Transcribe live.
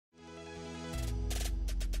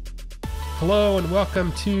Hello and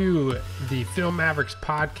welcome to the Film Mavericks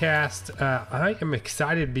podcast. I am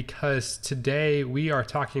excited because today we are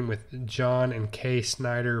talking with John and Kaye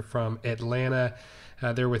Snyder from Atlanta.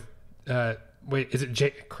 They're with, is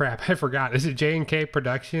it I forgot. Is it J&K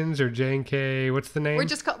Productions or J&K? What's the name? We're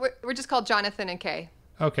just called Jonathan and Kaye.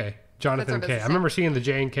 Okay, Jonathan and Kaye. I name. remember seeing the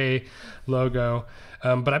J&K logo,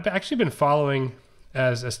 but I've actually been following,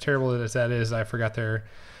 as terrible as that is, I forgot their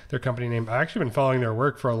company name. I've actually been following their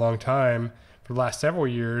work for a long time, for the last several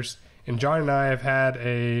years. And John and I have had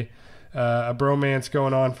a bromance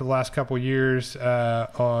going on for the last couple of years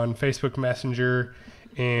on Facebook Messenger,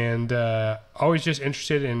 and always just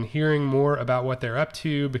interested in hearing more about what they're up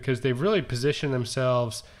to, because they've really positioned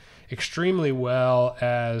themselves extremely well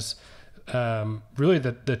as really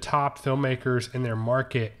the top filmmakers in their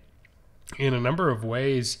market in a number of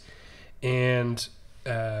ways, and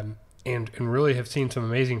really have seen some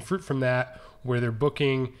amazing fruit from that, where they're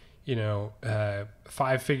booking,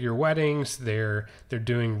 5-figure weddings. They're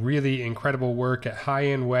doing really incredible work at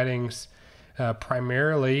high-end weddings,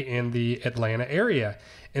 primarily in the Atlanta area.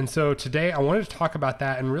 And so today I wanted to talk about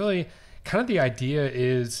that, and really kind of the idea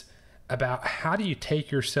is about how do you take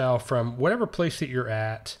yourself from whatever place that you're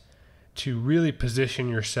at to really position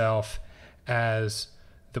yourself as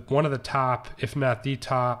one of the top, if not the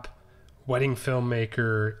top, wedding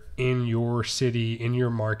filmmaker in your city, in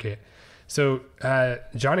your market. So,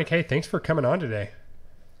 John and Kaye, thanks for coming on today.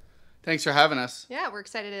 Thanks for having us. Yeah, we're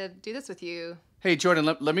excited to do this with you. Hey, Jordan,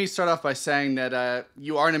 let me start off by saying that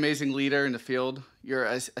you are an amazing leader in the field. You're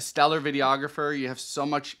a stellar videographer. You have so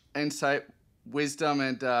much insight, wisdom,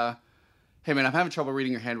 and hey, man, I'm having trouble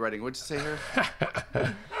reading your handwriting. What'd you say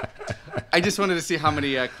here? I just wanted to see how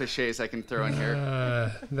many cliches I can throw in here.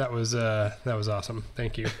 That was awesome.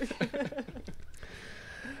 Thank you.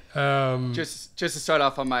 Just to start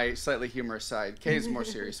off on my slightly humorous side, Kaye's a more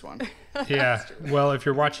serious one. Yeah. Well, if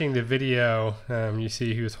you're watching the video, you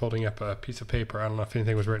see he was holding up a piece of paper. I don't know if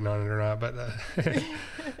anything was written on it or not, but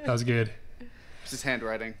that was good. It's his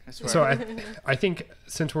handwriting, I swear. So I think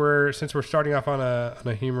since we're starting off on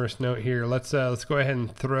a humorous note here, let's go ahead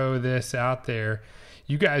and throw this out there.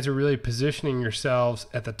 You guys are really positioning yourselves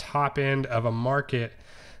at the top end of a market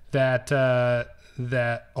that a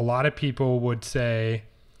lot of people would say,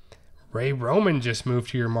 Ray Roman just moved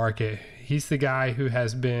to your market. He's the guy who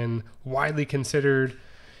has been widely considered,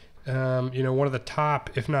 one of the top,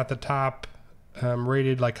 if not the top,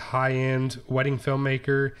 rated like high-end wedding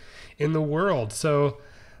filmmaker in the world. So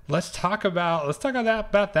let's talk about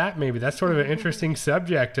that. Maybe that's sort of an interesting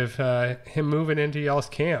subject of him moving into y'all's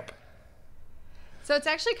camp. So it's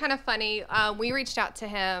actually kind of funny. We reached out to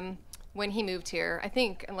him when he moved here. I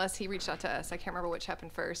think, unless he reached out to us, I can't remember which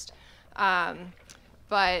happened first.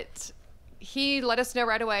 But he let us know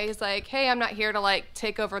right away. He's like, hey, I'm not here to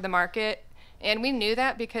take over the market. And we knew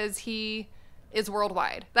that because he is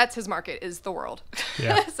worldwide. That's his market, is the world.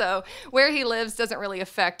 Yeah. So where he lives doesn't really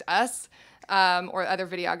affect us or other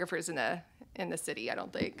videographers in the city, I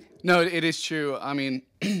don't think. No, it is true. I mean,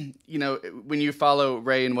 when you follow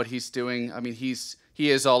Ray and what he's doing, I mean, he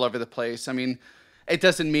is all over the place. I mean, it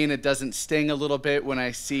doesn't mean it doesn't sting a little bit when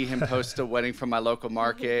I see him post a wedding from my local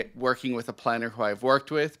market, working with a planner who I've worked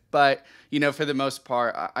with. But, for the most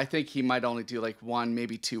part, I think he might only do 1,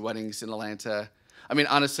 maybe 2 weddings in Atlanta. I mean,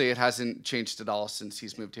 honestly, it hasn't changed at all since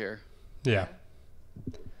he's moved here. Yeah.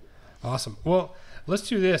 Awesome. Well, let's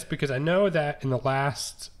do this, because I know that in the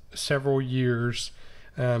last several years,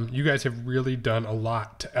 you guys have really done a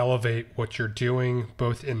lot to elevate what you're doing,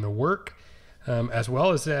 both in the work as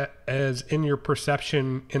well as in your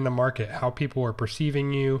perception in the market, how people are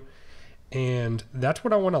perceiving you. And that's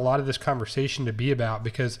what I want a lot of this conversation to be about,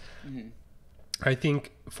 because I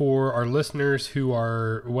think for our listeners who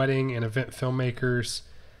are wedding and event filmmakers,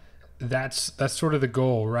 that's sort of the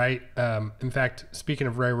goal, right? In fact, speaking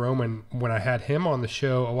of Ray Roman, when I had him on the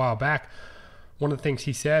show a while back, one of the things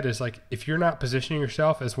he said is if you're not positioning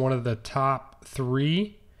yourself as one of the top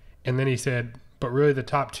 3, and then he said, but really the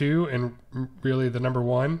top 2 and really the number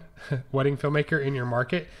 1 wedding filmmaker in your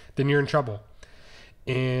market, then you're in trouble.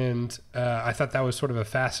 And I thought that was sort of a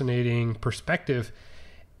fascinating perspective.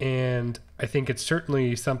 And I think it's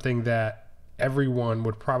certainly something that everyone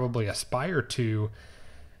would probably aspire to.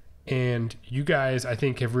 And you guys, I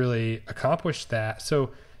think, have really accomplished that. So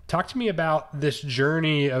talk to me about this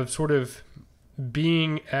journey of sort of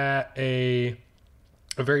being at a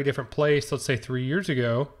very different place, let's say 3 years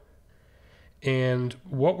ago. And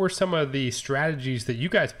what were some of the strategies that you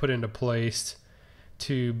guys put into place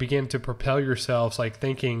to begin to propel yourselves,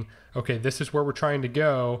 thinking, okay, this is where we're trying to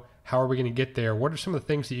go. How are we going to get there? What are some of the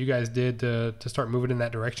things that you guys did to start moving in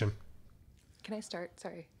that direction? Can I start?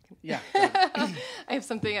 Sorry. Yeah. I have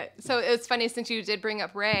something. So it's funny, since you did bring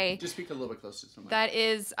up Ray. Just speak a little bit closer to somebody. That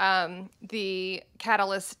is the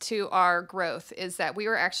catalyst to our growth, is that we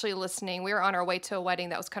were actually listening. We were on our way to a wedding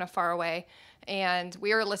that was kind of far away, and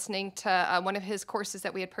we were listening to one of his courses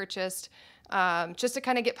that we had purchased, just to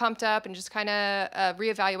kind of get pumped up and just kind of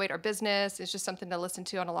reevaluate our business. It's just something to listen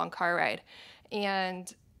to on a long car ride.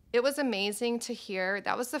 And it was amazing to hear.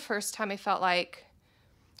 That was the first time I felt like,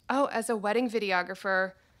 oh, as a wedding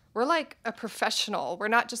videographer, we're like a professional. We're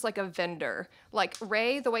not just like a vendor. Like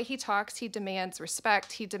Ray, the way he talks, he demands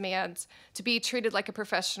respect. He demands to be treated like a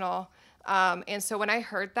professional. And so when I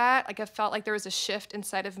heard that, like I felt like there was a shift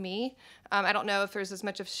inside of me. I don't know if there's as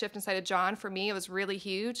much of a shift inside of John. For me, it was really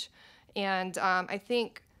huge. And I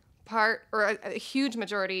think a huge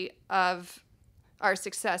majority of our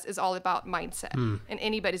success is all about mindset. And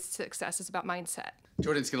anybody's success is about mindset.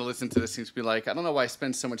 Jordan's going to listen to this and be like, I don't know why I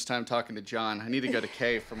spend so much time talking to John. I need to go to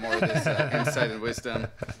Kaye for more of this insight and wisdom.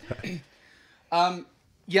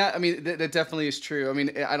 Yeah, I mean, that definitely is true. I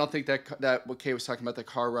mean, I don't think that what Kaye was talking about, the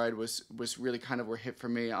car ride, was really kind of where it hit for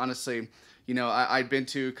me. Honestly, you know, I'd been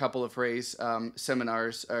to a couple of Ray's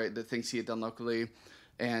seminars, the things he had done locally.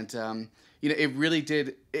 And, you know, it really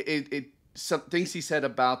did, some things he said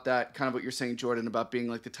about that, kind of what you're saying, Jordan, about being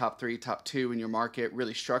like the top 3, top 2 in your market,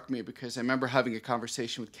 really struck me, because I remember having a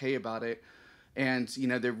conversation with Kaye about it. And, you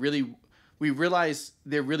know, we realized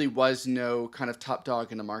there really was no kind of top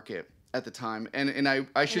dog in the market at the time. And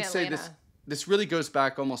I should say this really goes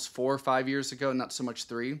back almost 4 or 5 years ago, not so much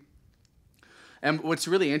 3. And what's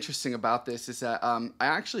really interesting about this is that I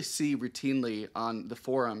actually see routinely on the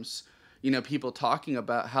forums, you know, people talking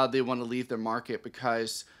about how they want to leave their market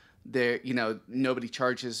because you know, nobody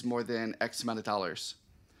charges more than X amount of dollars.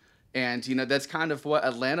 And, you know, that's kind of what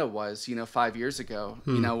Atlanta was, you know, 5 years ago.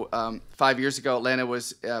 You know, 5 years ago, Atlanta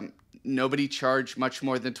was, nobody charged much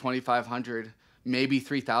more than $2,500, maybe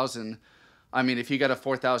 $3,000. I mean, if you got a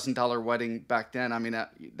 $4,000 wedding back then, I mean,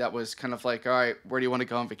 that was kind of like, all right, where do you want to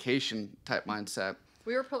go on vacation type mindset.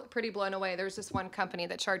 We were pretty blown away. There was this one company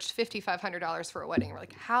that charged $5,500 for a wedding. We're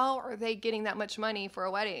like, how are they getting that much money for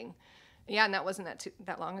a wedding? Yeah, and that wasn't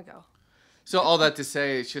that long ago. So all that to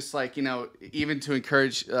say, it's just like, you know, even to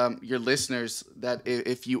encourage your listeners that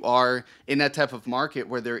if you are in that type of market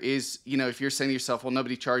where there is, you know, if you're saying to yourself, well,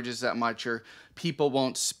 nobody charges that much, or people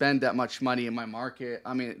won't spend that much money in my market.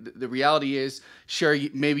 I mean, the reality is, sure,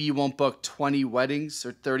 maybe you won't book 20 weddings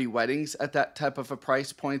or 30 weddings at that type of a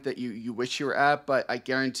price point that you wish you were at, but I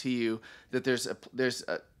guarantee you that there's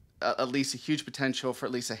at least a huge potential for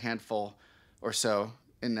at least a handful or so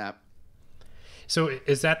in that. So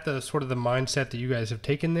is that the sort of the mindset that you guys have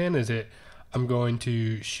taken then? Is it, I'm going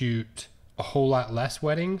to shoot a whole lot less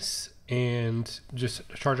weddings and just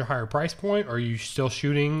charge a higher price point? Or are you still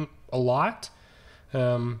shooting a lot?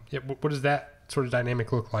 What does that sort of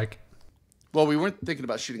dynamic look like? Well, we weren't thinking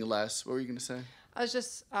about shooting less. What were you going to say? I was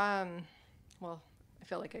just, well, I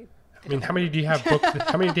feel like I mean, how many do you have booked?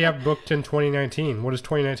 How many do you have booked in 2019? What does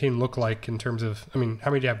 2019 look like in terms of, I mean,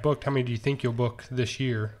 how many do you have booked? How many do you think you'll book this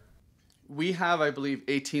year? We have, I believe,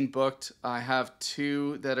 18 booked. I have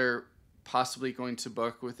 2 that are possibly going to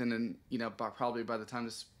book within, probably by the time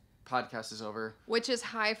this podcast is over. Which is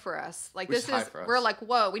high for us. Like we're like,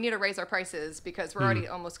 whoa, we need to raise our prices because we're already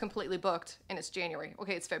almost completely booked, and it's January.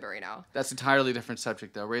 Okay, it's February now. That's an entirely different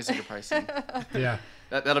subject, though. Raising your pricing. Yeah,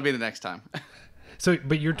 that'll be the next time. So,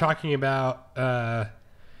 but you're talking about.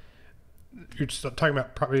 You're just talking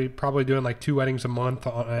about probably doing like 2 weddings a month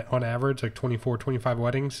on average, like 24, 25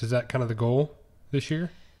 weddings. Is that kind of the goal this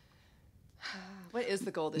year? What is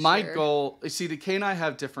the goal this year? My goal, see, the Kaye and I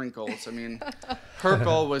have different goals. I mean, her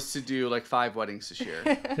goal was to do like 5 weddings this year.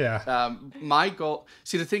 Yeah. My goal,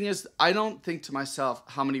 see, the thing is, I don't think to myself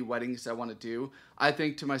how many weddings I want to do. I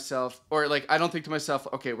think to myself, I don't think to myself,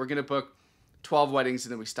 okay, we're going to book 12 weddings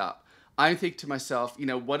and then we stop. I think to myself,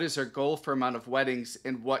 what is our goal for amount of weddings,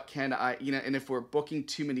 and what can I, and if we're booking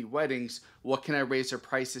too many weddings, what can I raise our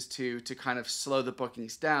prices to kind of slow the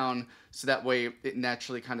bookings down so that way it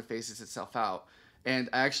naturally kind of phases itself out. And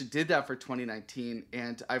I actually did that for 2019,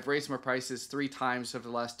 and I've raised my prices 3 times over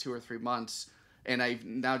the last 2 or 3 months, and I've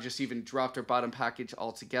now just even dropped our bottom package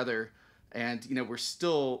altogether. And, we're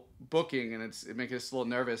still booking, and it's making us a little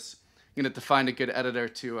nervous, to find a good editor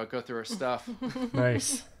to go through our stuff.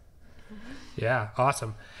 Nice. Yeah,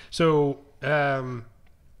 awesome. So,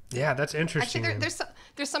 yeah, that's interesting. Actually,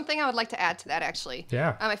 there's something I would like to add to that, actually.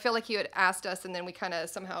 Yeah. I feel like you had asked us, and then we kind of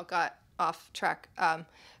somehow got off track.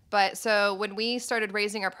 But so when we started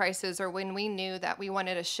raising our prices, or when we knew that we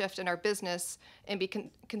wanted a shift in our business and be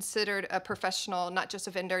considered a professional, not just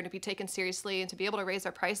a vendor, to be taken seriously and to be able to raise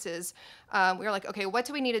our prices, we were like, okay, what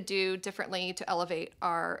do we need to do differently to elevate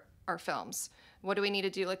our films? What do we need to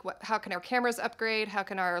do? Like, how can our cameras upgrade? How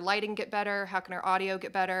can our lighting get better? How can our audio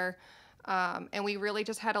get better? And we really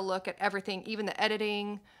just had to look at everything, even the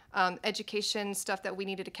editing, education stuff that we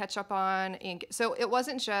needed to catch up on. And so it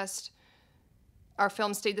wasn't just our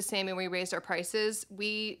film stayed the same and we raised our prices.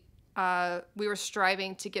 We were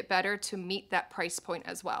striving to get better to meet that price point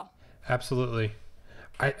as well. Absolutely.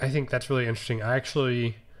 I think that's really interesting. I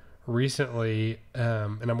actually recently,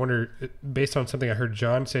 and I wonder, based on something I heard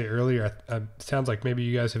John say earlier, sounds like maybe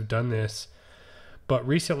you guys have done this, but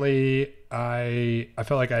recently I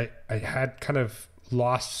felt like I had kind of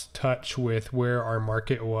lost touch with where our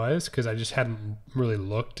market was, because I just hadn't really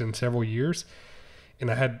looked in several years,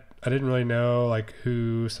 and I didn't really know like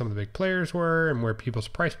who some of the big players were and where people's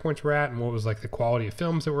price points were at and what was like the quality of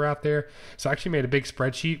films that were out there. So I actually made a big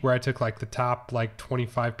spreadsheet where I took like the top like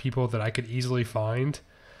 25 people that I could easily find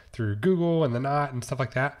through Google and the Knot and stuff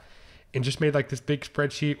like that, and just made like this big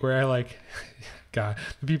spreadsheet where I like, God,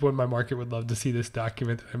 the people in my market would love to see this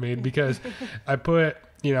document that I made, because I put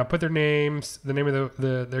their names, the name of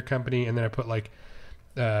their company, and then I put like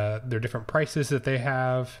their different prices that they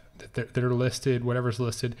have that are listed, whatever's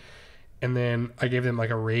listed, and then I gave them like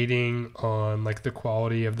a rating on like the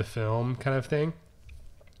quality of the film kind of thing,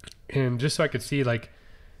 and just so I could see like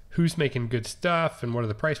who's making good stuff and what are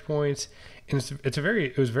the price points. And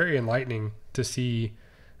it was very enlightening to see,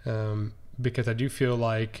 because I do feel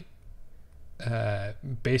like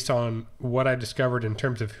based on what I discovered in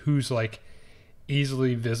terms of who's like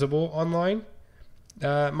easily visible online,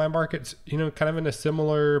 my market's kind of in a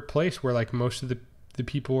similar place where like most of the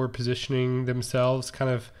people were positioning themselves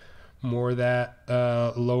kind of more that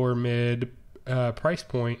lower mid price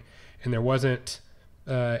point, and there wasn't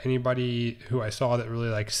anybody who I saw that really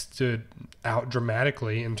like stood out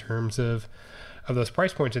dramatically in terms of those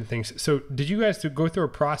price points and things. So did you guys go through a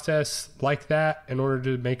process like that in order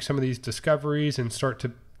to make some of these discoveries and start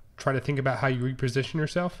to try to think about how you reposition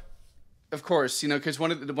yourself? Of course, because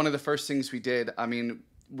one of the first things we did, I mean,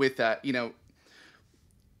 with that,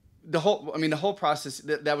 the whole process,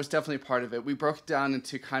 that was definitely part of it. We broke it down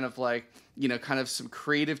into kind of like, kind of some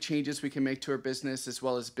creative changes we can make to our business, as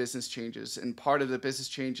well as business changes. And part of the business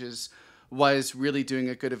changes was really doing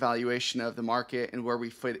a good evaluation of the market and where we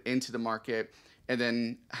fit into the market, and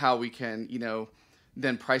then how we can,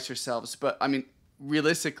 then price ourselves. But I mean,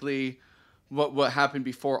 realistically, what happened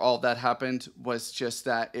before all that happened was just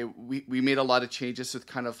that we made a lot of changes with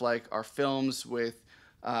kind of like our films, with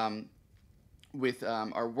our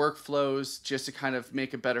workflows, just to kind of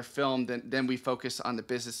make a better film. Then we focus on the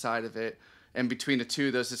business side of it, and between the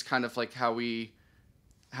two, those is kind of like how we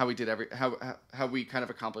kind of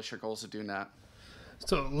accomplish our goals of doing that.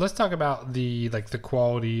 So let's talk about the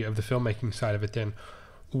quality of the filmmaking side of it then.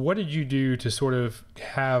 What did you do to sort of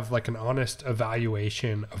have like an honest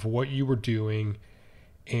evaluation of what you were doing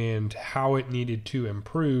and how it needed to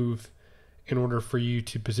improve in order for you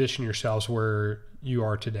to position yourselves where you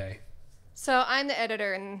are today? So I'm the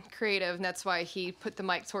editor and creative, and that's why he put the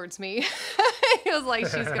mic towards me. He was like,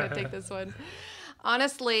 she's going to take this one.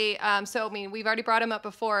 Honestly, so I mean, we've already brought him up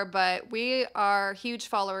before, but we are huge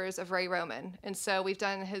followers of Ray Roman. And so we've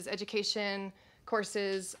done his education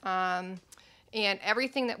courses, and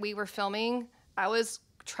everything that we were filming, I was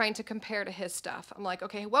trying to compare to his stuff. I'm like,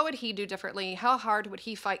 okay, what would he do differently? How hard would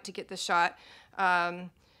he fight to get this shot? And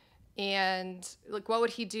like, what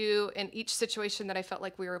would he do in each situation that I felt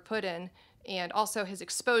like we were put in? And also his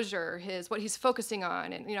exposure, what he's focusing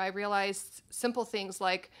on. And, I realized simple things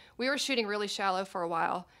like we were shooting really shallow for a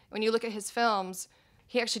while. When you look at his films,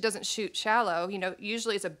 he actually doesn't shoot shallow.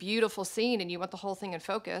 Usually it's a beautiful scene and you want the whole thing in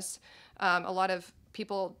focus. A lot of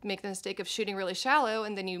people make the mistake of shooting really shallow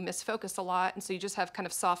and then you misfocus a lot. And so you just have kind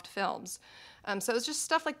of soft films. So it was just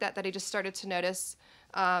stuff like that I just started to notice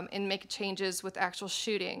and make changes with actual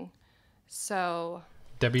shooting. So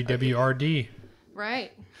WWRD.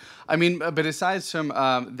 Right. I mean, but aside from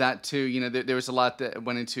that too, there was a lot that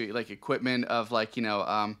went into like equipment of like, and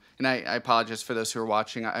I apologize for those who are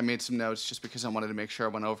watching. I made some notes just because I wanted to make sure I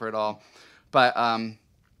went over it all. But, one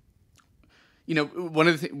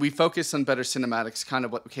of the things, we focus on better cinematics, kind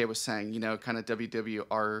of what Kaye was saying, kind of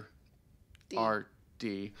WWRD.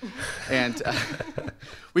 And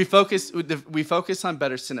we focus on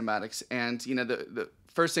better cinematics. And, the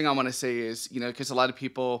first thing I want to say is, because a lot of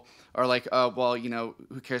people are like, oh, well,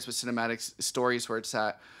 who cares what cinematics stories where it's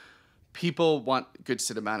at. people want good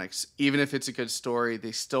cinematics. Even if it's a good story,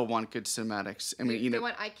 they still want good cinematics. I mean, they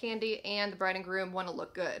want eye candy, and the bride and groom want to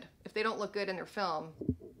look good. If they don't look good in their film,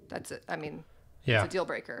 that's it. I mean, it's a deal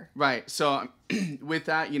breaker. Right. So with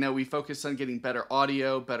that, we focus on getting better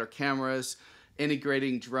audio, better cameras,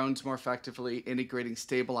 integrating drones more effectively, integrating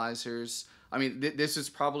stabilizers. I mean, this was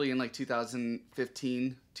probably in like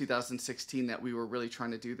 2015, 2016 that we were really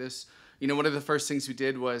trying to do this. One of the first things we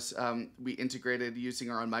did was we integrated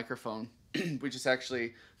using our own microphone, which is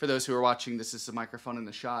actually, for those who are watching, this is the microphone in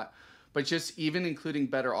the shot. But just even including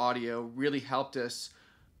better audio really helped us.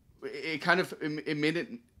 It made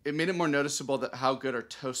it more noticeable that how good our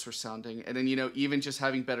toasts were sounding. And then, even just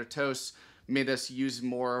having better toasts made us use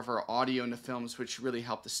more of our audio in the films, which really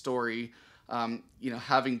helped the story.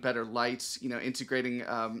 Having better lights, integrating,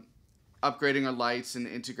 upgrading our lights and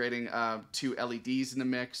integrating 2 LEDs in the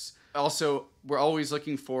mix. Also, we're always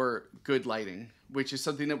looking for good lighting, which is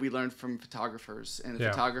something that we learned from photographers. And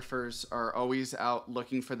photographers are always out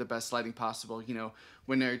looking for the best lighting possible.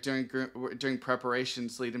 When they're during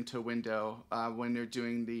preparations, lead them to a window. When they're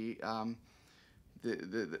doing the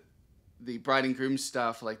bride and groom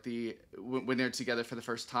stuff, like when they're together for the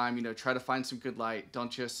first time, try to find some good light.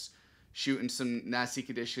 Don't just shoot in some nasty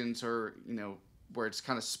conditions or where it's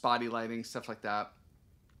kind of spotty lighting, stuff like that.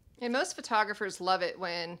 And most photographers love it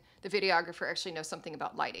when the videographer actually knows something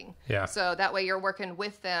about lighting. Yeah. So that way you're working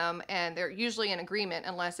with them, and they're usually in agreement,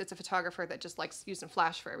 unless it's a photographer that just likes using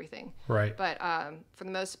flash for everything. Right. But for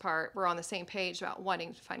the most part, we're on the same page about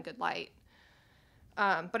wanting to find good light.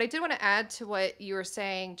 But I did want to add to what you were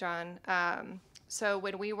saying, John. So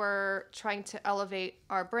when we were trying to elevate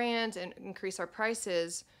our brand and increase our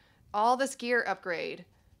prices, all this gear upgrade,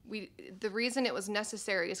 the reason it was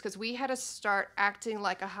necessary is because we had to start acting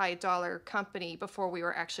like a high dollar company before we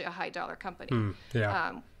were actually a high dollar company.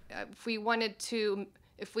 If we wanted to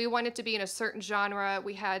be in a certain genre,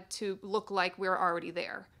 we had to look like we were already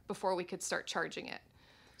there before we could start charging it.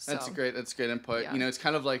 So, that's great input. Yeah. It's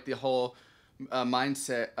kind of like the whole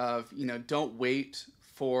mindset of don't wait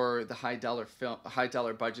for the high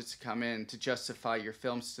dollar budgets to come in to justify your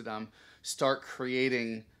films to them. Start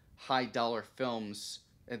creating high dollar films.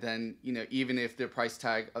 And then, even if the price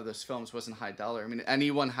tag of those films wasn't high dollar, I mean,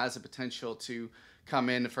 anyone has a potential to come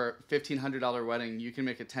in for a $1,500 wedding. You can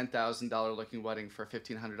make a $10,000 looking wedding for a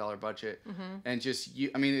 $1,500 budget. Mm-hmm. And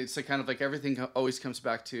it's kind of like everything always comes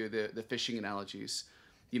back to the fishing analogies.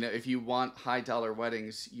 If you want high dollar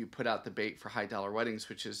weddings, you put out the bait for high dollar weddings,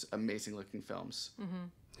 which is amazing looking films. Mm-hmm.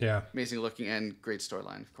 Yeah. Amazing looking and great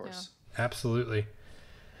storyline, of course. Yeah. Absolutely.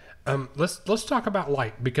 Let's talk about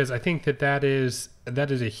light, because I think that is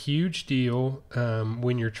a huge deal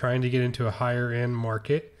when you're trying to get into a higher end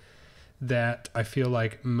market. That I feel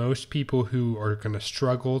like most people who are going to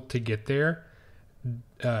struggle to get there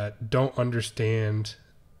don't understand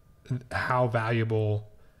how valuable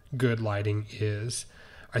good lighting is.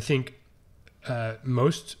 I think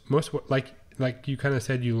most like you kind of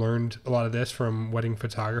said, you learned a lot of this from wedding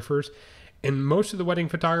photographers, and most of the wedding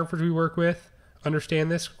photographers we work with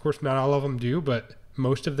understand this. Of course, not all of them do, but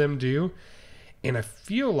most of them do. And I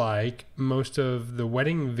feel like most of the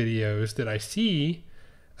wedding videos that I see,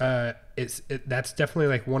 that's definitely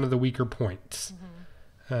like one of the weaker points.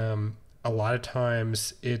 Mm-hmm. A lot of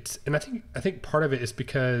times and I think part of it is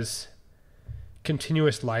because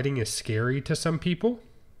continuous lighting is scary to some people.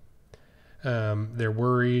 They're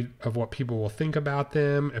worried of what people will think about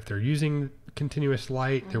them if they're using continuous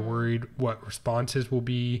light. Mm-hmm. They're worried what responses will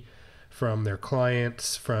be from their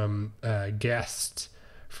clients, from guests,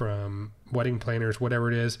 from wedding planners,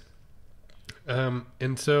 whatever it is.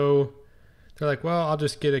 And so they're like, well, I'll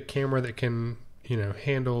just get a camera that can,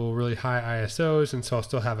 handle really high ISOs, and so I'll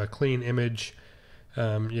still have a clean image,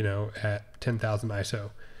 at 10,000 ISO.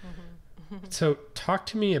 Mm-hmm. So talk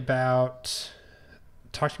to me about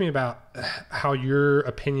how your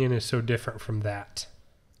opinion is so different from that.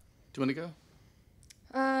 Do you want to go?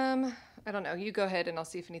 I don't know. You go ahead and I'll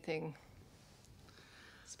see if anything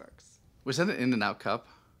sparks. Was that an In-N-Out cup?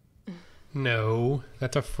 No,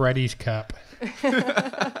 that's a Freddy's cup.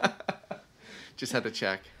 Just had to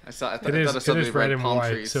check. I thought it is red and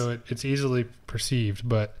white, trees. So it's easily perceived.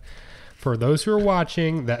 But for those who are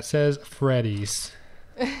watching, that says Freddy's,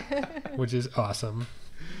 which is awesome.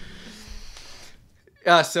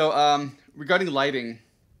 Yeah. So regarding lighting,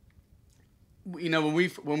 when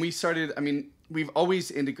we started, we've always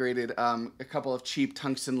integrated a couple of cheap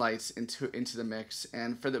tungsten lights into the mix,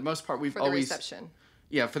 and for the most part, we've always reception.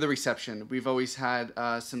 Yeah, for the reception, we've always had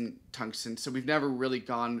some tungsten, so we've never really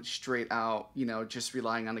gone straight out, just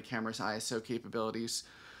relying on the camera's ISO capabilities.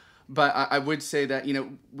 But I would say that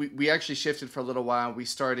we actually shifted for a little while. We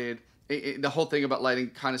started the whole thing about lighting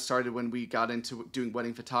kind of started when we got into doing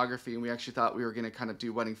wedding photography, and we actually thought we were going to kind of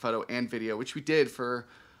do wedding photo and video, which we did for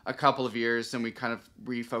a couple of years, and we kind of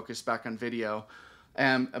refocused back on video.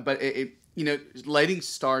 But lighting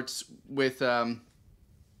starts with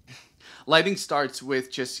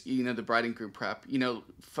just, the bride and groom prep,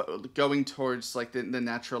 going towards like the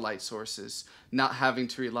natural light sources, not having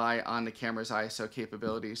to rely on the camera's ISO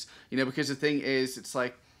capabilities, because the thing is, it's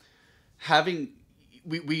like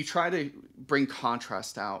we try to bring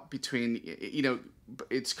contrast out between,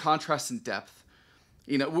 it's contrast and depth.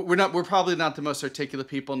 We're probably not the most articulate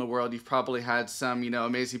people in the world. You've probably had some,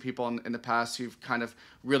 amazing people in the past who've kind of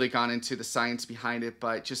really gone into the science behind it,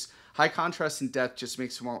 but just high contrast and depth just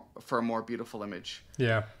makes for a more beautiful image.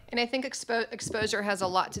 Yeah. And I think exposure has a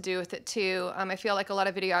lot to do with it too. I feel like a lot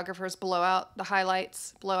of videographers blow out the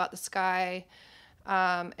highlights, blow out the sky.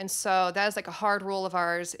 And so that is like a hard rule of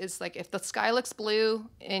ours, is like, if the sky looks blue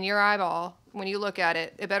in your eyeball, when you look at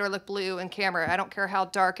it, it better look blue in camera. I don't care how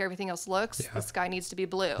dark everything else looks. Yeah. The sky needs to be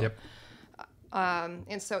blue. Yep.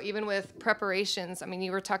 And so even with preparations,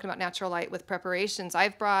 you were talking about natural light with preparations.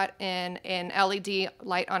 I've brought in an LED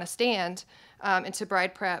light on a stand, into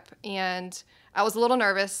bride prep, and I was a little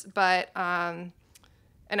nervous, but, and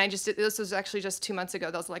this was actually just 2 months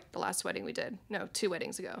ago. That was like the last wedding we did. No, 2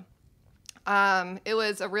 weddings ago. It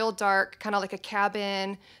was a real dark, kind of like a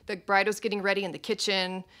cabin. The bride was getting ready in the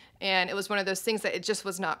kitchen, and it was one of those things that it just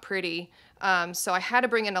was not pretty. So I had to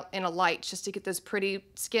bring in a light just to get those pretty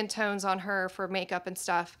skin tones on her for makeup and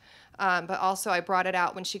stuff. But also I brought it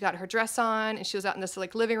out when she got her dress on, and she was out in this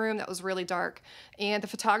like living room that was really dark, and the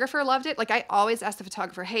photographer loved it. Like, I always ask the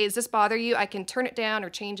photographer, hey, does this bother you? I can turn it down or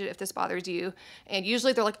change it if this bothers you. And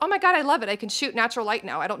usually they're like, oh my God, I love it. I can shoot natural light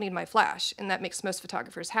now. I don't need my flash. And that makes most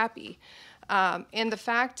photographers happy. And the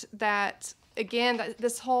fact that, again, that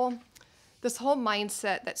this whole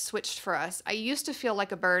mindset that switched for us. I used to feel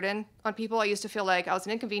like a burden on people. I used to feel like I was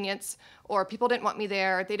an inconvenience, or people didn't want me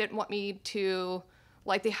there. They didn't want me to,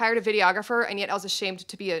 like, they hired a videographer, and yet I was ashamed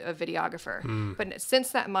to be a videographer. But since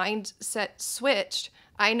that mindset switched,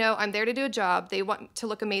 I know I'm there to do a job. They want to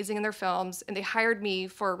look amazing in their films, and they hired me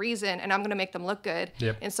for a reason, and I'm going to make them look good.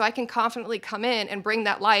 Yep. And so I can confidently come in and bring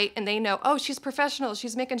that light, and they know, oh, she's professional.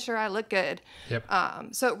 She's making sure I look good. Yep.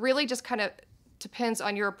 So it really just kind of depends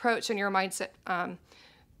on your approach and your mindset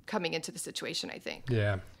coming into the situation, I think.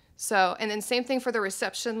 Yeah. So, and then same thing for the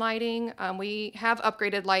reception lighting. We have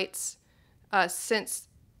upgraded lights since,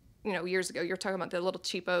 years ago. You're talking about the little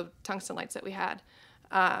cheapo tungsten lights that we had.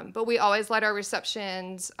 But we always light our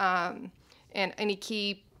receptions, and any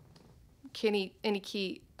key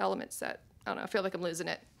elements that, I don't know, I feel like I'm losing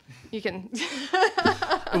it. You can.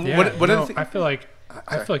 I feel like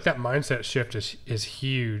that mindset shift is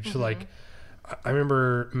huge. Mm-hmm. Like, I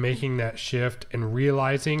remember making that shift and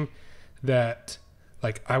realizing that,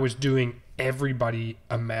 like, I was doing everybody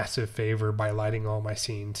a massive favor by lighting all my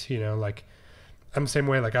scenes. Like, I'm the same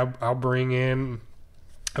way. Like, I'll bring in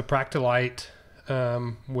a Practilite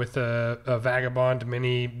with a Vagabond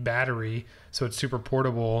mini battery, so it's super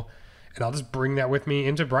portable, and I'll just bring that with me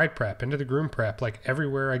into bride prep, into the groom prep. Like,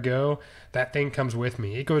 everywhere I go, that thing comes with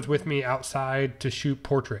me. It goes with me outside to shoot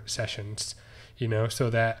portrait sessions, so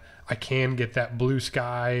that I can get that blue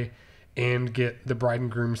sky and get the bride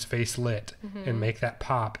and groom's face lit, mm-hmm. and make that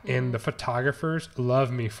pop. Mm-hmm. And the photographers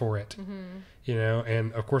love me for it, mm-hmm.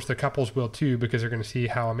 And of course the couples will too, because they're going to see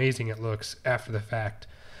how amazing it looks after the fact.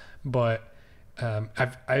 But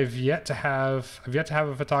I've yet to have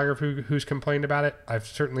a photographer who's complained about it. I've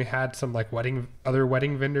certainly had some, like, other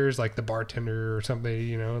wedding vendors, like the bartender or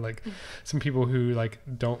something, like some people who, like,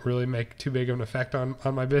 don't really make too big of an effect on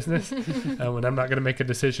my business. And I'm not going to make a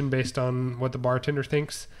decision based on what the bartender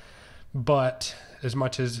thinks. But as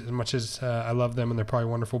much as I love them, and they're probably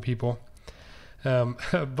wonderful people,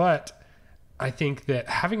 but I think that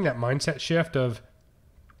having that mindset shift of,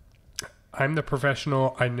 I'm the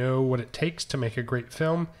professional, I know what it takes to make a great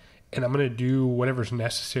film, and I'm going to do whatever's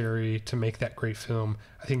necessary to make that great film.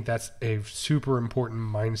 I think that's a super important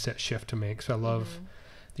mindset shift to make. So I love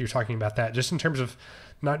that you're talking about that, just in terms of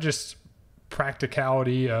not just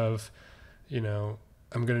practicality of, I'm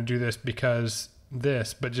going to do this because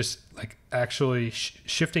this, but just like actually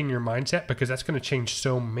shifting your mindset, because that's going to change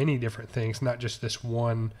so many different things, not just this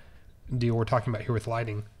one deal we're talking about here with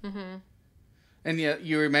lighting. Mm-hmm. And yeah,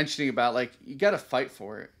 you were mentioning about, like, you got to fight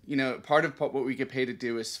for it. Part of what we get paid to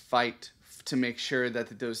do is fight to make sure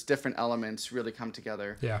that those different elements really come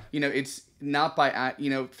together. Yeah. It's not by,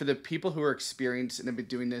 for the people who are experienced and have been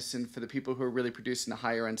doing this, and for the people who are really producing the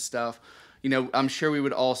higher end stuff, I'm sure we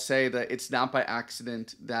would all say that it's not by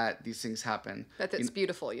accident that these things happen. That it's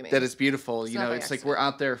beautiful, you mean? That it's beautiful. It's it's like we're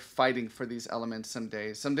out there fighting for these elements some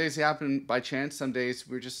days. Some days they happen by chance. Some days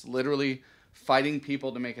we're just literally fighting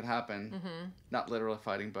people to make it happen. Not literally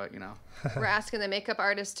fighting, but We're asking the makeup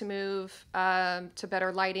artist to move to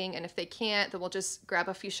better lighting, and if they can't, then we'll just grab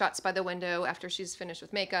a few shots by the window after she's finished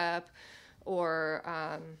with makeup. Or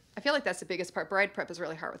I feel like that's the biggest part. Bride prep is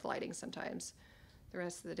really hard with lighting sometimes. The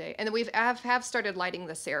rest of the day, and then have started lighting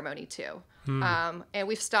the ceremony too, and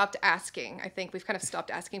we've stopped asking. I think we've kind of stopped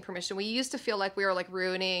asking permission. We used to feel like we were like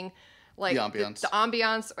ruining like the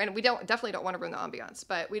ambiance, and we definitely don't want to ruin the ambiance,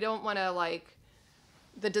 but we don't want to like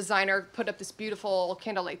the designer put up this beautiful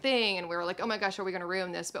candlelight thing and we were like, oh my gosh, are we going to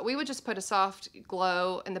ruin this? But we would just put a soft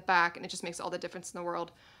glow in the back, and it just makes all the difference in the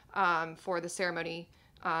world for the ceremony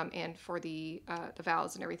and for the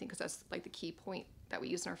vows and everything, because that's like the key point that we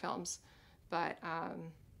use in our films. But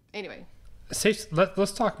anyway.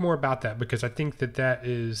 Let's talk more about that, because I think that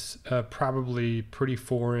is probably pretty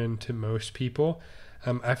foreign to most people.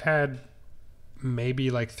 I've had maybe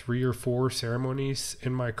like 3 or 4 ceremonies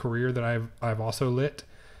in my career that I've also lit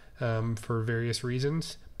for various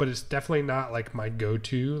reasons, but it's definitely not like my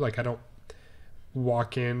go-to. Like I don't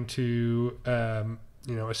walk into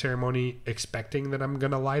a ceremony expecting that I'm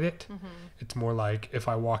gonna light it. It's more like if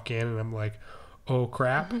I walk in and I'm like, oh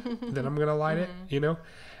crap, then I'm gonna light it,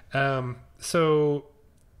 so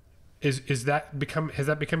has that become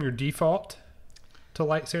your default to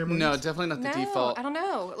light ceremonies? No, definitely not the default. I don't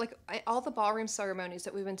know. Like all the ballroom ceremonies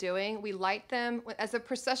that we've been doing, we light them as the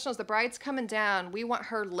processionals. The bride's coming down, we want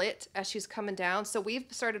her lit as she's coming down. So we've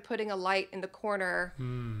started putting a light in the corner,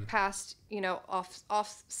 past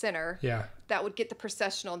off center. Yeah, that would get the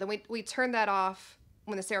processional. Then we turn that off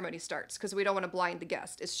when the ceremony starts, because we don't want to blind the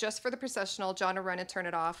guest. It's just for the processional. John will run and turn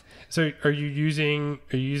it off. So are you using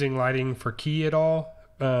lighting for Kaye at all?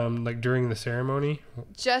 Like during the ceremony?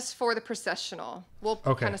 Just for the processional. We'll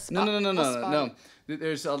kind of spot. No.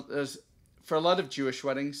 There's for a lot of Jewish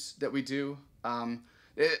weddings that we do. I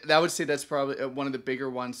would say that's probably one of the bigger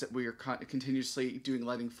ones that we are continuously doing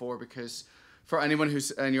lighting for, because for anyone who's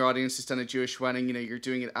in your audience who's done a Jewish wedding, you're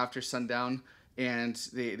doing it after sundown. And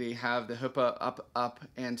they have the huppah up,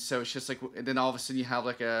 and so it's just like, and then all of a sudden you have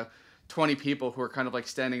like 20 people who are kind of like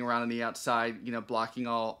standing around on the outside, blocking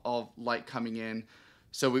all light coming in.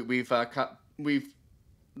 So we've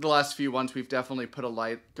the last few ones we've definitely put a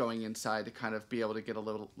light going inside to kind of be able to get a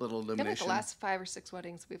little illumination. I think the last 5 or 6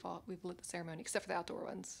 weddings we've lit the ceremony, except for the outdoor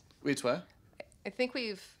ones. Which what? I think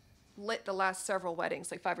we've lit the last several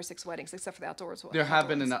weddings, like 5 or 6 weddings, except for the outdoors. There have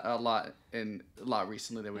been a lot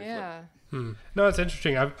recently that we've lit. No, it's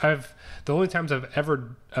interesting. I've the only times I've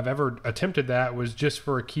ever attempted that was just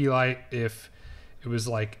for a key light if it was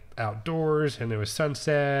like outdoors and it was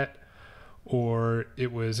sunset, or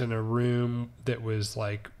it was in a room that was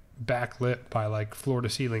like backlit by like floor to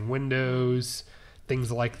ceiling windows, things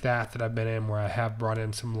like that I've been in where I have brought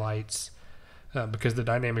in some lights because the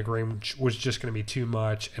dynamic range was just going to be too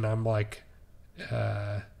much. And I'm like,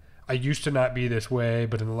 I used to not be this way,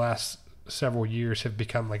 but in the last several years have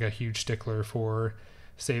become like a huge stickler for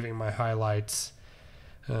saving my highlights,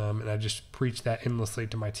 and I just preach that endlessly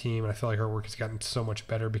to my team, and I feel like our work has gotten so much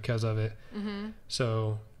better because of it.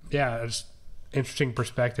 So yeah, it's interesting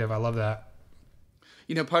perspective. I love that.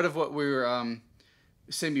 Part of what we were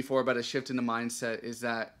saying before about a shift in the mindset is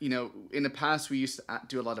that in the past we used to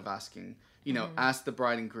do a lot of asking. Ask the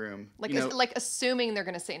bride and groom. Like assuming they're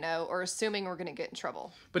going to say no, or assuming we're going to get in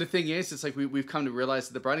trouble. But the thing is, it's like we've come to realize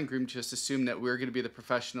that the bride and groom just assume that we're going to be the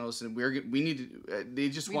professionals, and we need to. They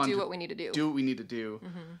just want to do what we need to do. Do what we need to do,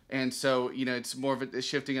 and so it's more of a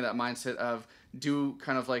shifting of that mindset of do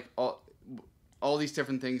kind of like all these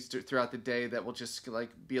different things throughout the day that will just like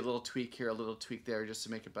be a little tweak here, a little tweak there, just to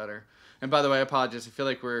make it better. And by the way, I apologize. I feel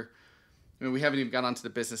like we haven't even got onto the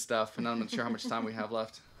business stuff, and I'm not sure how much time we have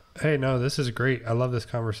left. Hey, no, this is great. I love this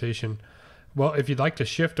conversation. Well, if you'd like to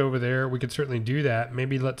shift over there, we could certainly do that.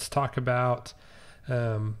 Maybe let's talk about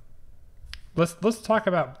let's talk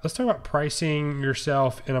about pricing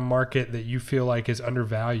yourself in a market that you feel like is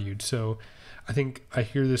undervalued. So I think I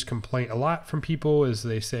hear this complaint a lot from people is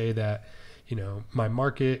they say that, my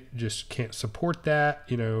market just can't support that,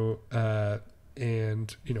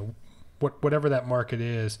 and whatever that market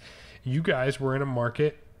is. You guys were in a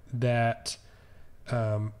market that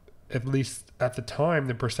at least at the time,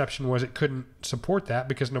 the perception was it couldn't support that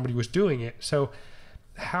because nobody was doing it. So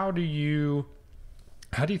how do you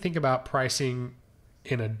think about pricing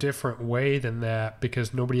in a different way than that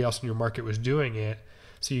because nobody else in your market was doing it?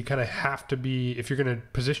 So you kind of have to be, if you're going to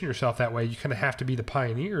position yourself that way, you kind of have to be the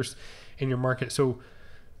pioneers in your market. So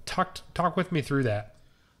talk with me through that.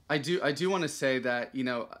 I do want to say that, you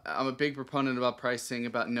know, I'm a big proponent about pricing,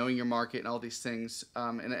 about knowing your market and all these things.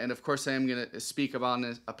 And of course I am going to speak upon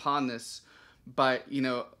this, but, you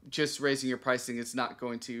know, just raising your pricing is not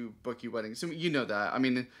going to book you weddings. So you know that. I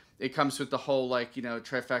mean, it comes with the whole, like, you know,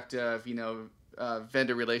 trifecta of, you know,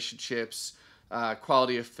 vendor relationships,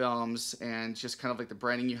 quality of films, and just kind of like the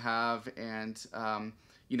branding you have, and,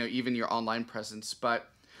 you know, even your online presence. But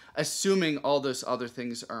assuming all those other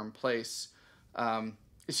things are in place,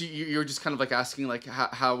 so you're just kind of like asking like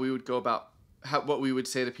how we would go about what we would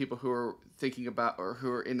say to people who are thinking about or who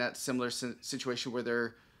are in that similar situation where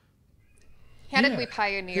they're. How did we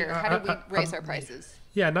pioneer? How did we raise our prices?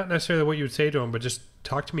 Yeah, not necessarily what you would say to them, but just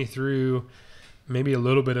talk to me through maybe a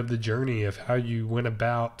little bit of the journey of how you went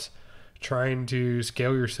about trying to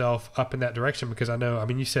scale yourself up in that direction. Because I know, I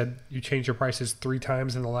mean, you said you changed your prices 3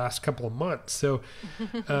 times in the last couple of months. So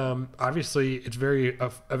obviously it's a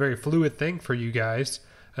very fluid thing for you guys.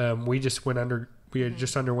 We had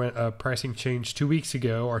just underwent a pricing change 2 weeks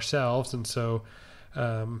ago ourselves. And so,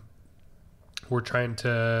 we're trying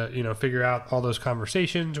to, you know, figure out all those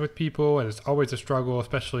conversations with people. And it's always a struggle,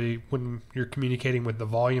 especially when you're communicating with the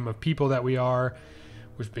volume of people that we are.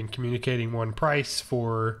 We've been communicating one price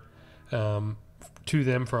to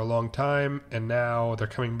them for a long time. And now they're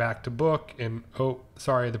coming back to book and, oh,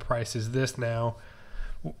 sorry, the price is this now.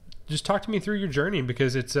 Just talk to me through your journey,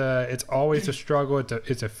 because it's always a struggle.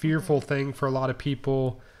 It's a fearful thing for a lot of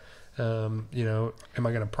people. You know, am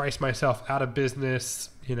I going to price myself out of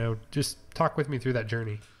business? You know, just talk with me through that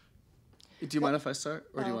journey. Do you mind if I start,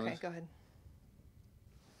 or do you want to? Okay,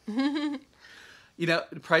 go ahead. You know,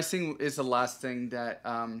 pricing is the last thing that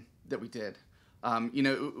we did. You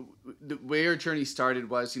know, the way our journey started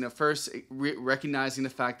was, you know, first recognizing the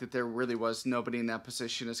fact that there really was nobody in that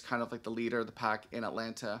position as kind of like the leader of the pack in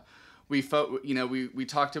Atlanta. We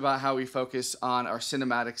talked about how we focus on our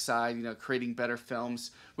cinematic side, you know, creating better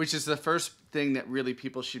films, which is the first thing that really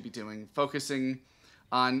people should be doing, focusing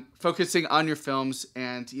on your films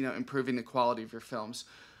and, you know, improving the quality of your films.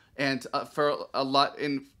 And for a lot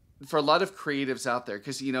of creatives out there,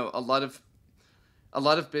 because, you know, a lot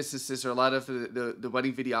of businesses, or a lot of the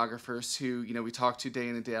wedding videographers who, you know, we talk to day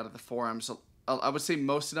in and day out of the forums, I would say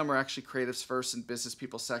most of them are actually creatives first and business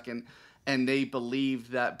people second. And they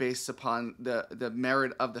believe that based upon the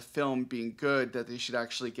merit of the film being good, that they should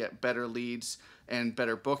actually get better leads and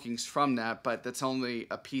better bookings from that. But that's only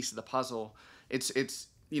a piece of the puzzle. It's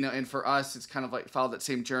you know, and for us, it's kind of like follow that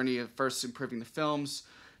same journey of first improving the films.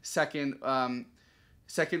 Second thing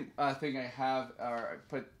I have, or I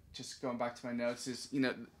put, just going back to my notes, is, you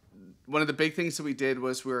know, one of the big things that we did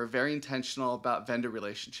was we were very intentional about vendor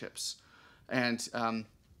relationships. And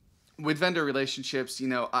with vendor relationships, you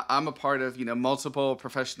know, I'm a part of, you know, multiple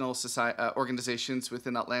professional organizations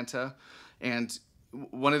within Atlanta. And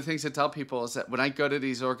one of the things I tell people is that when I go to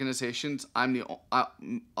these organizations, a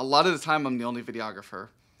lot of the time I'm the only videographer.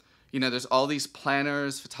 You know, there's all these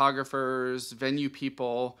planners, photographers, venue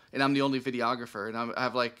people, and I'm the only videographer. And I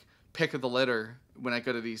have like pick of the litter when I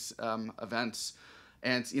go to these events.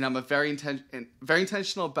 And, you know, I'm very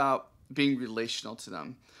intentional about being relational to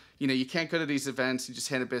them. You know, you can't go to these events and just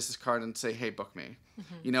hand a business card and say, hey, book me.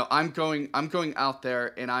 Mm-hmm. You know, I'm going out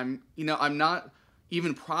there, and I'm not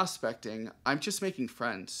even prospecting. I'm just making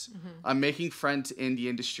friends. Mm-hmm. I'm making friends in the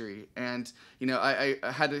industry. And, you know, I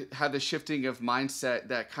had to have the shifting of mindset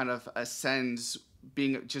that kind of ascends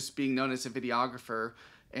being known as a videographer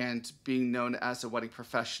and being known as a wedding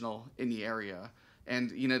professional in the area.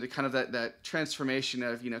 And, you know, the kind of that transformation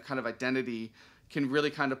of, you know, kind of identity can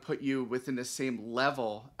really kind of put you within the same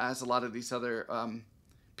level as a lot of these other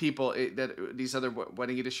people, these other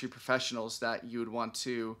wedding industry professionals that you would want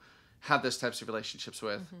to have those types of relationships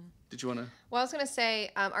with. Mm-hmm. Did you want to? Well, I was going to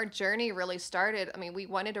say, our journey really started, I mean, we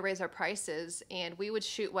wanted to raise our prices, and we would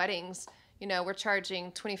shoot weddings. You know, we're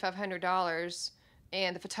charging $2,500,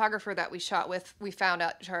 and the photographer that we shot with, we found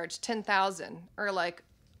out charged $10,000, or like,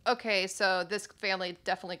 okay, so this family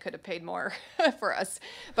definitely could have paid more for us,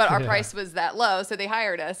 but our price was that low, so they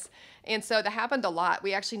hired us. And so that happened a lot.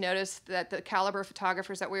 We actually noticed that the caliber of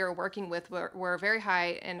photographers that we were working with were very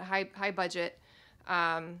high and high budget.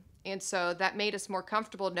 And so that made us more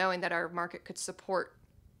comfortable knowing that our market could support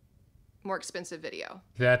more expensive video.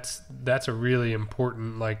 That's a really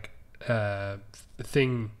important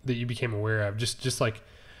thing that you became aware of. Just like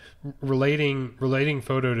relating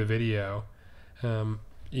photo to video.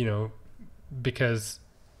 You know, because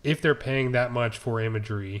if they're paying that much for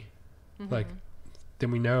imagery, mm-hmm. like, then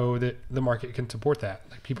we know that the market can support that.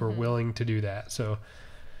 Like, people mm-hmm. are willing to do that. So,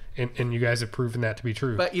 and you guys have proven that to be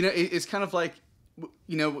true. But, you know, it's kind of like,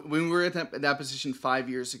 when we were at that position 5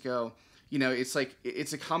 years ago, it's like,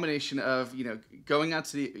 it's a combination of, going out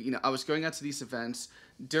to I was going out to these events.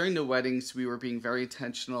 During the weddings, we were being very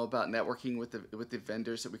intentional about networking with the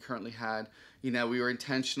vendors that we currently had. We were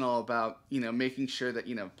intentional about, making sure that,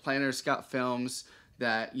 planners got films,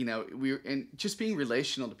 that, and just being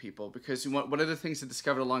relational to people, because one of the things I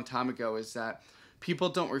discovered a long time ago is that people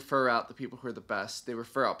don't refer out the people who are the best. They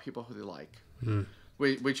refer out people who they like.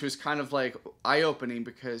 Which was kind of like eye-opening,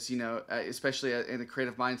 because, especially in a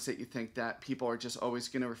creative mindset, you think that people are just always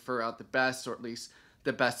going to refer out the best, or at least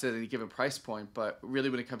the best at any given price point. But really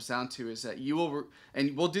what it comes down to is that you will,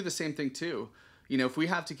 and we'll do the same thing too. If we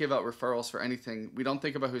have to give out referrals for anything, we don't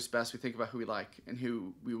think about who's best. We think about who we like and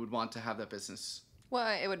who we would want to have that business.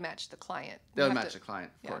 Well, it would match the client. That would match the client,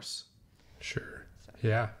 of course. Sure.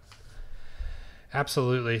 Yeah.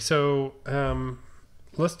 Absolutely. So,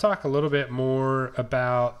 let's talk a little bit more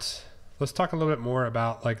about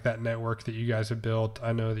like that network that you guys have built.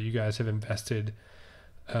 I know that you guys have invested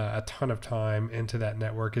a ton of time into that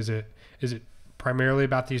network. Is it primarily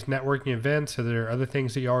about these networking events? Are there other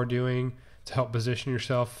things that you are doing to help position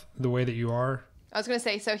yourself the way that you are? I was going to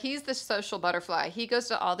say, so he's the social butterfly. He goes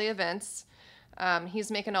to all the events.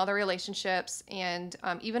 He's making all the relationships, and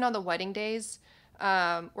even on the wedding days,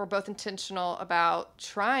 we're both intentional about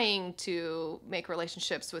trying to make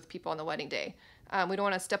relationships with people on the wedding day. We don't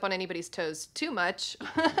want to step on anybody's toes too much.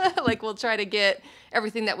 Like, we'll try to get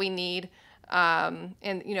everything that we need. And,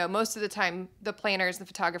 most of the time, the planners and the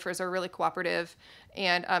photographers are really cooperative.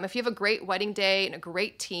 And if you have a great wedding day and a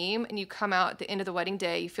great team, and you come out at the end of the wedding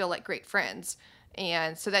day, you feel like great friends.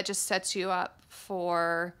 And so that just sets you up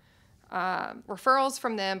for referrals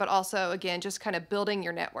from them, but also, again, just kind of building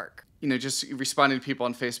your network. Just responding to people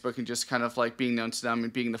on Facebook and just kind of like being known to them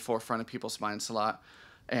and being in the forefront of people's minds a lot.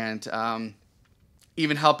 And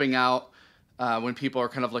even helping out when people are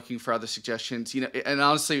kind of looking for other suggestions. And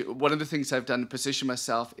honestly, one of the things I've done to position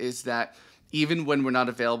myself is that even when we're not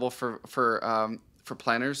available for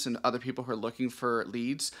planners and other people who are looking for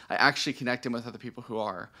leads, I actually connect them with other people who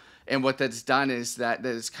are. And what that's done is that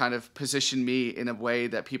has kind of positioned me in a way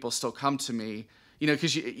that people still come to me.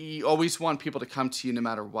 Because you always want people to come to you no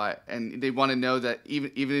matter what. And they want to know that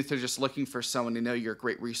even if they're just looking for someone, they know you're a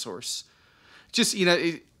great resource. Just,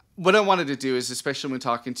 what I wanted to do is, especially when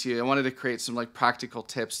talking to you, I wanted to create some like practical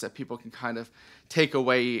tips that people can kind of take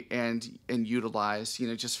away and utilize,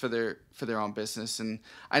 just for their own business. And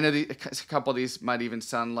I know a couple of these might even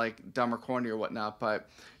sound like dumb or corny or whatnot, but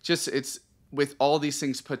just it's with all these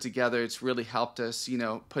things put together, it's really helped us,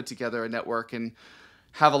 put together a network and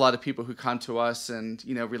have a lot of people who come to us and,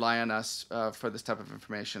 rely on us for this type of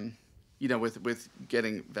information, with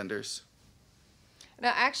getting vendors.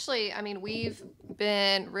 No, actually, we've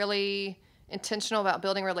been really intentional about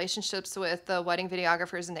building relationships with the wedding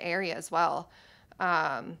videographers in the area as well.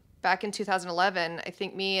 Back in 2011, I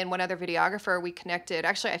think me and one other videographer, we connected.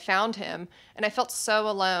 Actually, I found him, and I felt so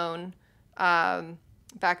alone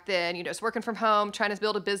back then, just working from home, trying to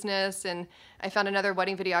build a business. And I found another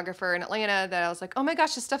wedding videographer in Atlanta that I was like, oh my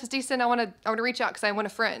gosh, this stuff is decent. I want to reach out because I want a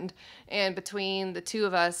friend. And between the two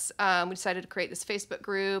of us, we decided to create this Facebook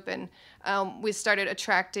group, and we started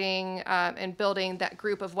attracting and building that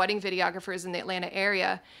group of wedding videographers in the Atlanta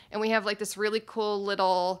area. And we have like this really cool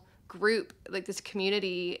little group, like this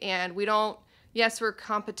community, and yes, we're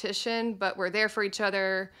competition, but we're there for each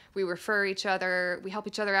other. We refer each other. We help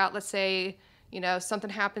each other out. Let's say, something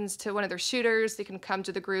happens to one of their shooters, they can come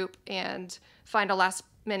to the group and find a last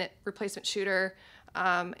minute replacement shooter.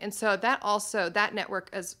 And so that network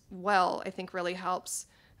as well, I think really helps.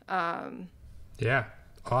 Yeah.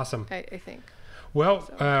 Awesome. I think.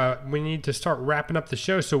 Well, we need to start wrapping up the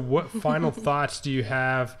show. So what final thoughts do you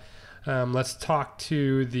have? Let's talk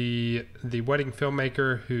to the wedding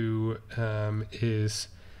filmmaker who is,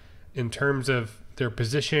 in terms of their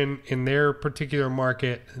position in their particular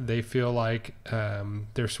market, they feel like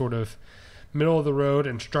they're sort of middle of the road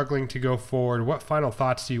and struggling to go forward. What final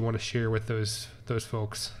thoughts do you want to share with those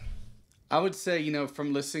folks? I would say,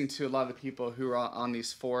 from listening to a lot of people who are on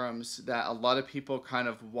these forums, that a lot of people kind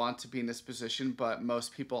of want to be in this position, but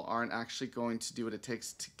most people aren't actually going to do what it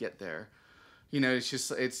takes to get there.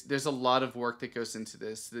 There's a lot of work that goes into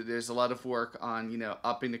this. There's a lot of work on,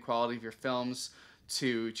 upping the quality of your films,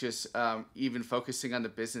 to just even focusing on the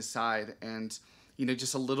business side. And,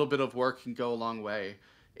 just a little bit of work can go a long way.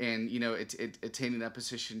 And, attaining that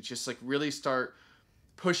position, just like really start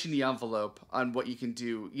pushing the envelope on what you can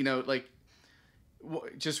do.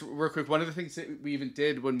 Just real quick, one of the things that we even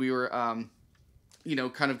did when we were, kind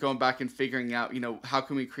of going back and figuring out, how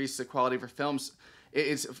can we increase the quality of our films.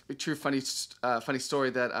 It's a true funny story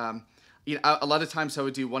that a lot of times I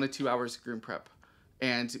would do 1 to 2 hours of groom prep.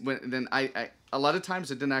 And then I a lot of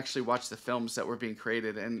times I didn't actually watch the films that were being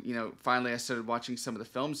created. And, finally I started watching some of the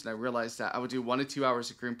films, and I realized that I would do 1 to 2 hours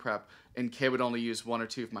of groom prep, and Kaye would only use 1 or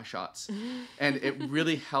 2 of my shots. And it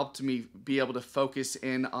really helped me be able to focus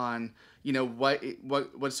in on,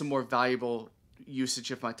 what's a more valuable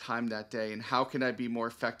usage of my time that day, and how can I be more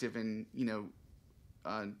effective in,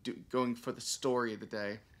 going for the story of the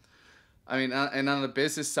day. I mean, and on the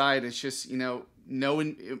business side, it's just, know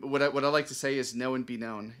what I like to say is know and be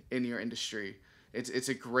known in your industry. It's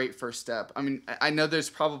a great first step. I mean, I know there's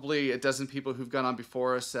probably a dozen people who've gone on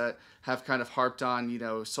before us that have kind of harped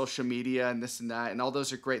on, social media and this and that, and all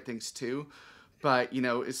those are great things too. But,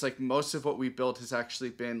 it's like most of what we built has actually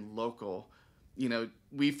been local.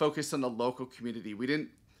 We focused on the local community. We didn't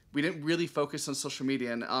really focus on social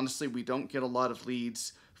media, and honestly, we don't get a lot of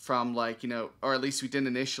leads from or at least we didn't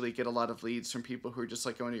initially get a lot of leads from people who are just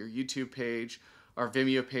like going to your YouTube page or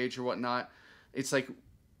Vimeo page or whatnot. It's like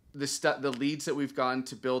the leads that we've gotten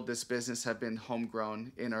to build this business have been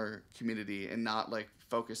homegrown in our community and not like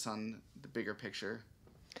focus on the bigger picture.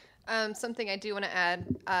 Something I do want to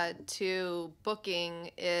add to booking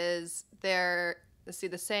is the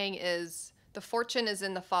saying is the fortune is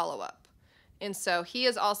in the follow-up. And so he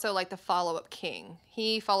is also like the follow-up king.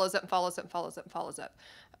 He follows up and follows up and follows up and follows up.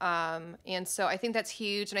 And so I think that's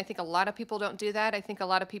huge. And I think a lot of people don't do that. I think a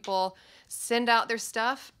lot of people send out their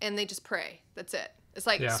stuff and they just pray. That's it. It's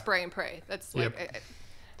like spray and pray. That's like,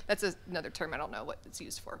 that's another term. I don't know what it's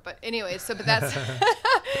used for, but anyway, but that's,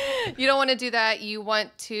 you don't want to do that. You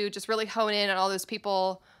want to just really hone in on all those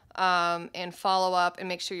people, and follow up and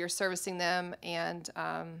make sure you're servicing them. And,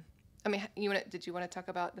 I mean, did you want to talk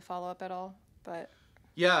about the follow-up at all? But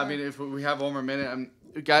yeah, I mean, if we have one more minute,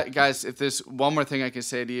 guys, if there's one more thing I can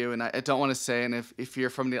say to you, and I don't want to say, and if you're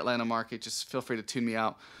from the Atlanta market, just feel free to tune me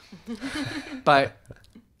out. But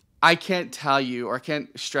I can't tell you, or I can't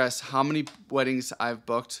stress how many weddings I've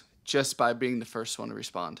booked just by being the first one to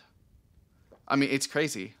respond. I mean, it's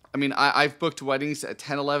crazy. I mean, I've booked weddings at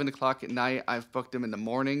 10, 11 o'clock at night. I've booked them in the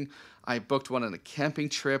morning. I booked one on a camping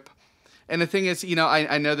trip. And the thing is,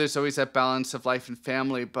 I know there's always that balance of life and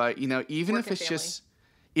family, but, even if it's just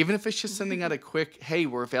sending out a quick, hey,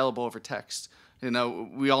 we're available over text.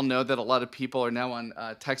 We all know that a lot of people are now on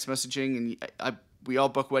text messaging, and we all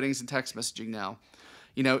book weddings and text messaging now.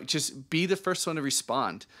 Just be the first one to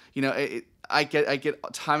respond. I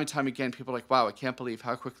get time and time again, people are like, wow, I can't believe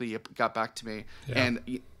how quickly you got back to me. Yeah.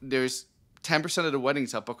 And there's 10% of the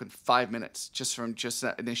weddings I'll book in 5 minutes just from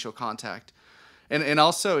that initial contact. And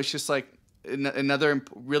also, it's just like another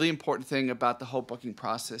really important thing about the whole booking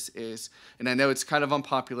process is, and I know it's kind of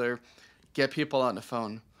unpopular, get people on the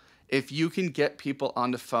phone. If you can get people on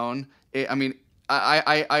the phone,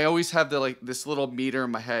 I always have this little meter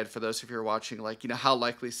in my head for those of you who are watching, how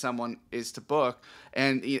likely someone is to book.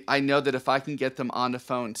 And I know that if I can get them on the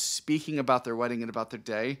phone speaking about their wedding and about their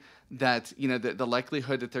day, that, the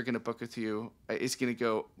likelihood that they're going to book with you is going to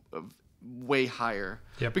go way higher.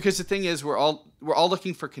 Yep. Because the thing is, we're all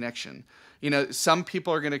looking for connection. Some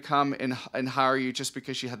people are going to come and hire you just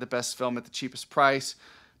because you had the best film at the cheapest price,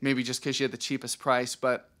 maybe just because you had the cheapest price,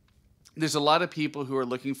 but there's a lot of people who are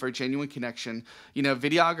looking for a genuine connection.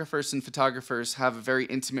 Videographers and photographers have a very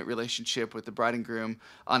intimate relationship with the bride and groom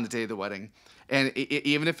on the day of the wedding. And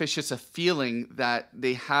even if it's just a feeling that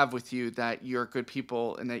they have with you that you're good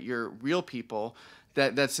people and that you're real people,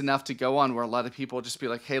 that's enough to go on, where a lot of people just be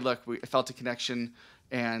like, hey, look, I felt a connection,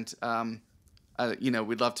 and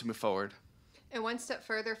we'd love to move forward. And one step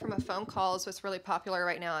further from a phone call is what's really popular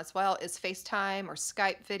right now as well is FaceTime or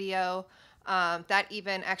Skype video. That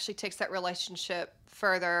even actually takes that relationship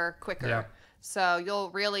further quicker. Yeah. So you'll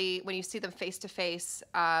really, when you see them face to face,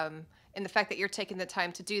 and the fact that you're taking the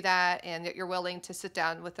time to do that and that you're willing to sit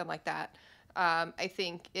down with them like that, I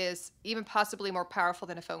think is even possibly more powerful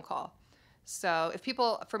than a phone call. So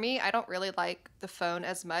for me, I don't really like the phone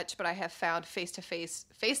as much, but I have found face-to-face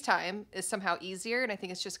FaceTime is somehow easier. And I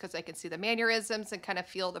think it's just because I can see the mannerisms and kind of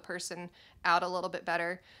feel the person out a little bit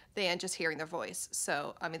better than just hearing their voice.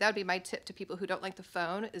 So, that would be my tip to people who don't like the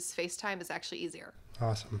phone is FaceTime is actually easier.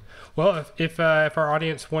 Awesome. Well, if our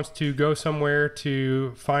audience wants to go somewhere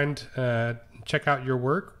to check out your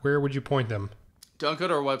work, where would you point them? Don't go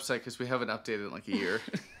to our website because we haven't updated in like a year.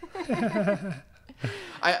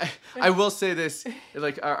 I will say this,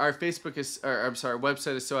 our Facebook our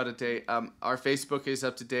website is so out of date. Our Facebook is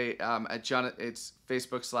up to date. It's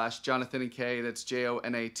Facebook/Jonathan and Kaye. That's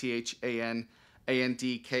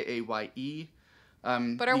JonathanAndKaye.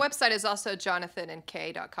 But our website is also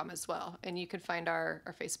jonathanandkaye.com as well, and you can find our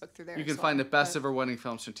Facebook through there. You can find the best of our wedding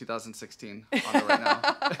films from 2016 on it right now.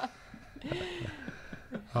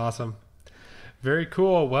 Awesome. Very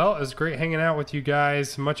cool. Well, it was great hanging out with you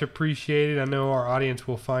guys. Much appreciated. I know our audience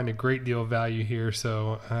will find a great deal of value here,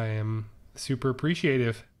 so I am super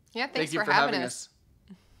appreciative. Yeah, Thank you for having us.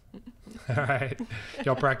 All right.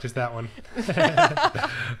 Y'all practice that one.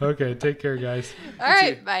 Okay, take care, guys. All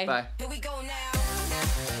right, bye. Bye. Here we go now.